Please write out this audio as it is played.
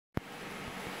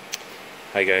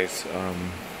Hi guys,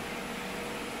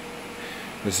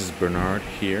 this is Bernard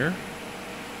here,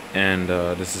 and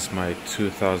this is my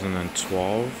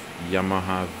 2012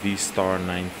 Yamaha Vstar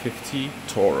 950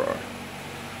 Tourer.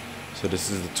 So this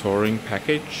is the touring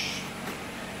package,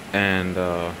 and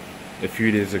a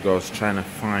few days ago I was trying to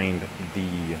find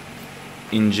the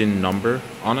engine number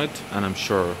on it, and I'm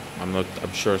sure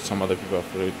some other people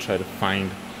have already tried to find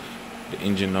the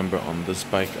engine number on this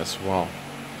bike as well.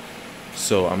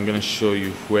 So I'm gonna show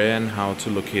you where and how to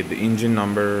locate the engine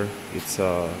number. It's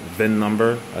a VIN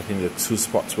number. I think there are two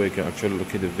spots where you can actually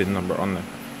locate the VIN number on there.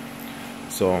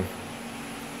 So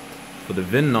for the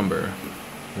VIN number,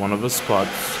 one of the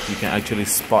spots you can actually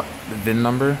spot the VIN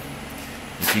number.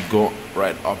 If you go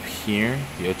right up here,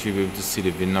 you actually be able to see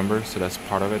the VIN number. So that's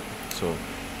part of it. So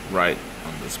right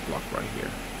on this block right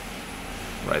here,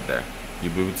 right there,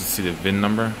 you'll be able to see the VIN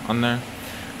number on there.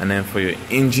 And then for your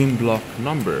engine block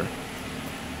number,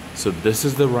 so this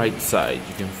is the right side.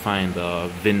 You can find the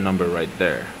VIN number right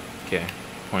there. Okay,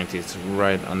 point is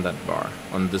right on that bar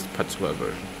on this particular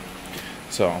version.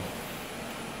 So,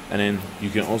 and then you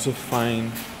can also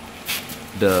find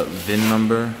the VIN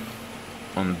number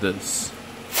on this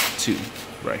too,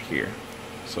 right here.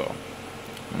 So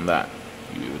on that,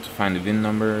 you'll be able to find the VIN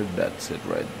number. That's it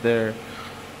right there.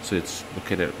 So it's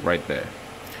located right there.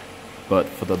 But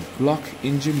for the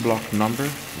engine block number,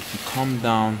 if you come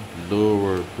down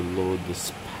lower below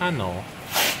this panel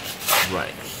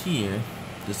right here,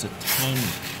 there's a tiny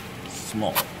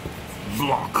small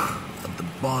block at the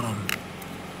bottom.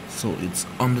 So it's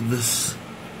under this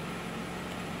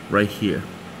right here.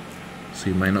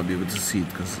 So you might not be able to see it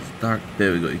because it's dark.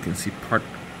 There we go. You can see part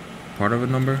of a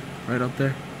number right up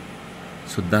there.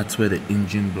 So that's where the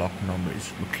engine block number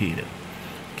is located.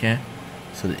 Okay?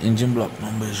 So the engine block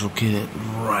number is located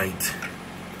right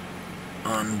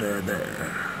under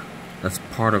there. That's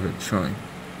part of it showing.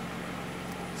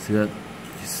 See that?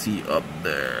 You see up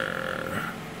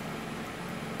there.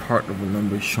 Part of the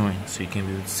number is showing. So you can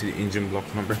be able to see the engine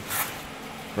block number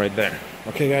right there.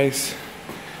 Okay guys.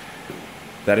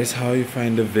 That is how you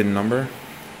find the VIN number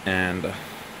and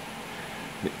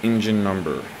the engine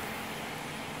number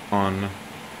on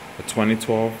the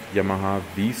 2012 Yamaha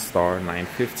Vstar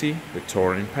 950, the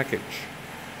touring package.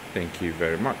 Thank you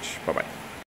very much. Bye bye.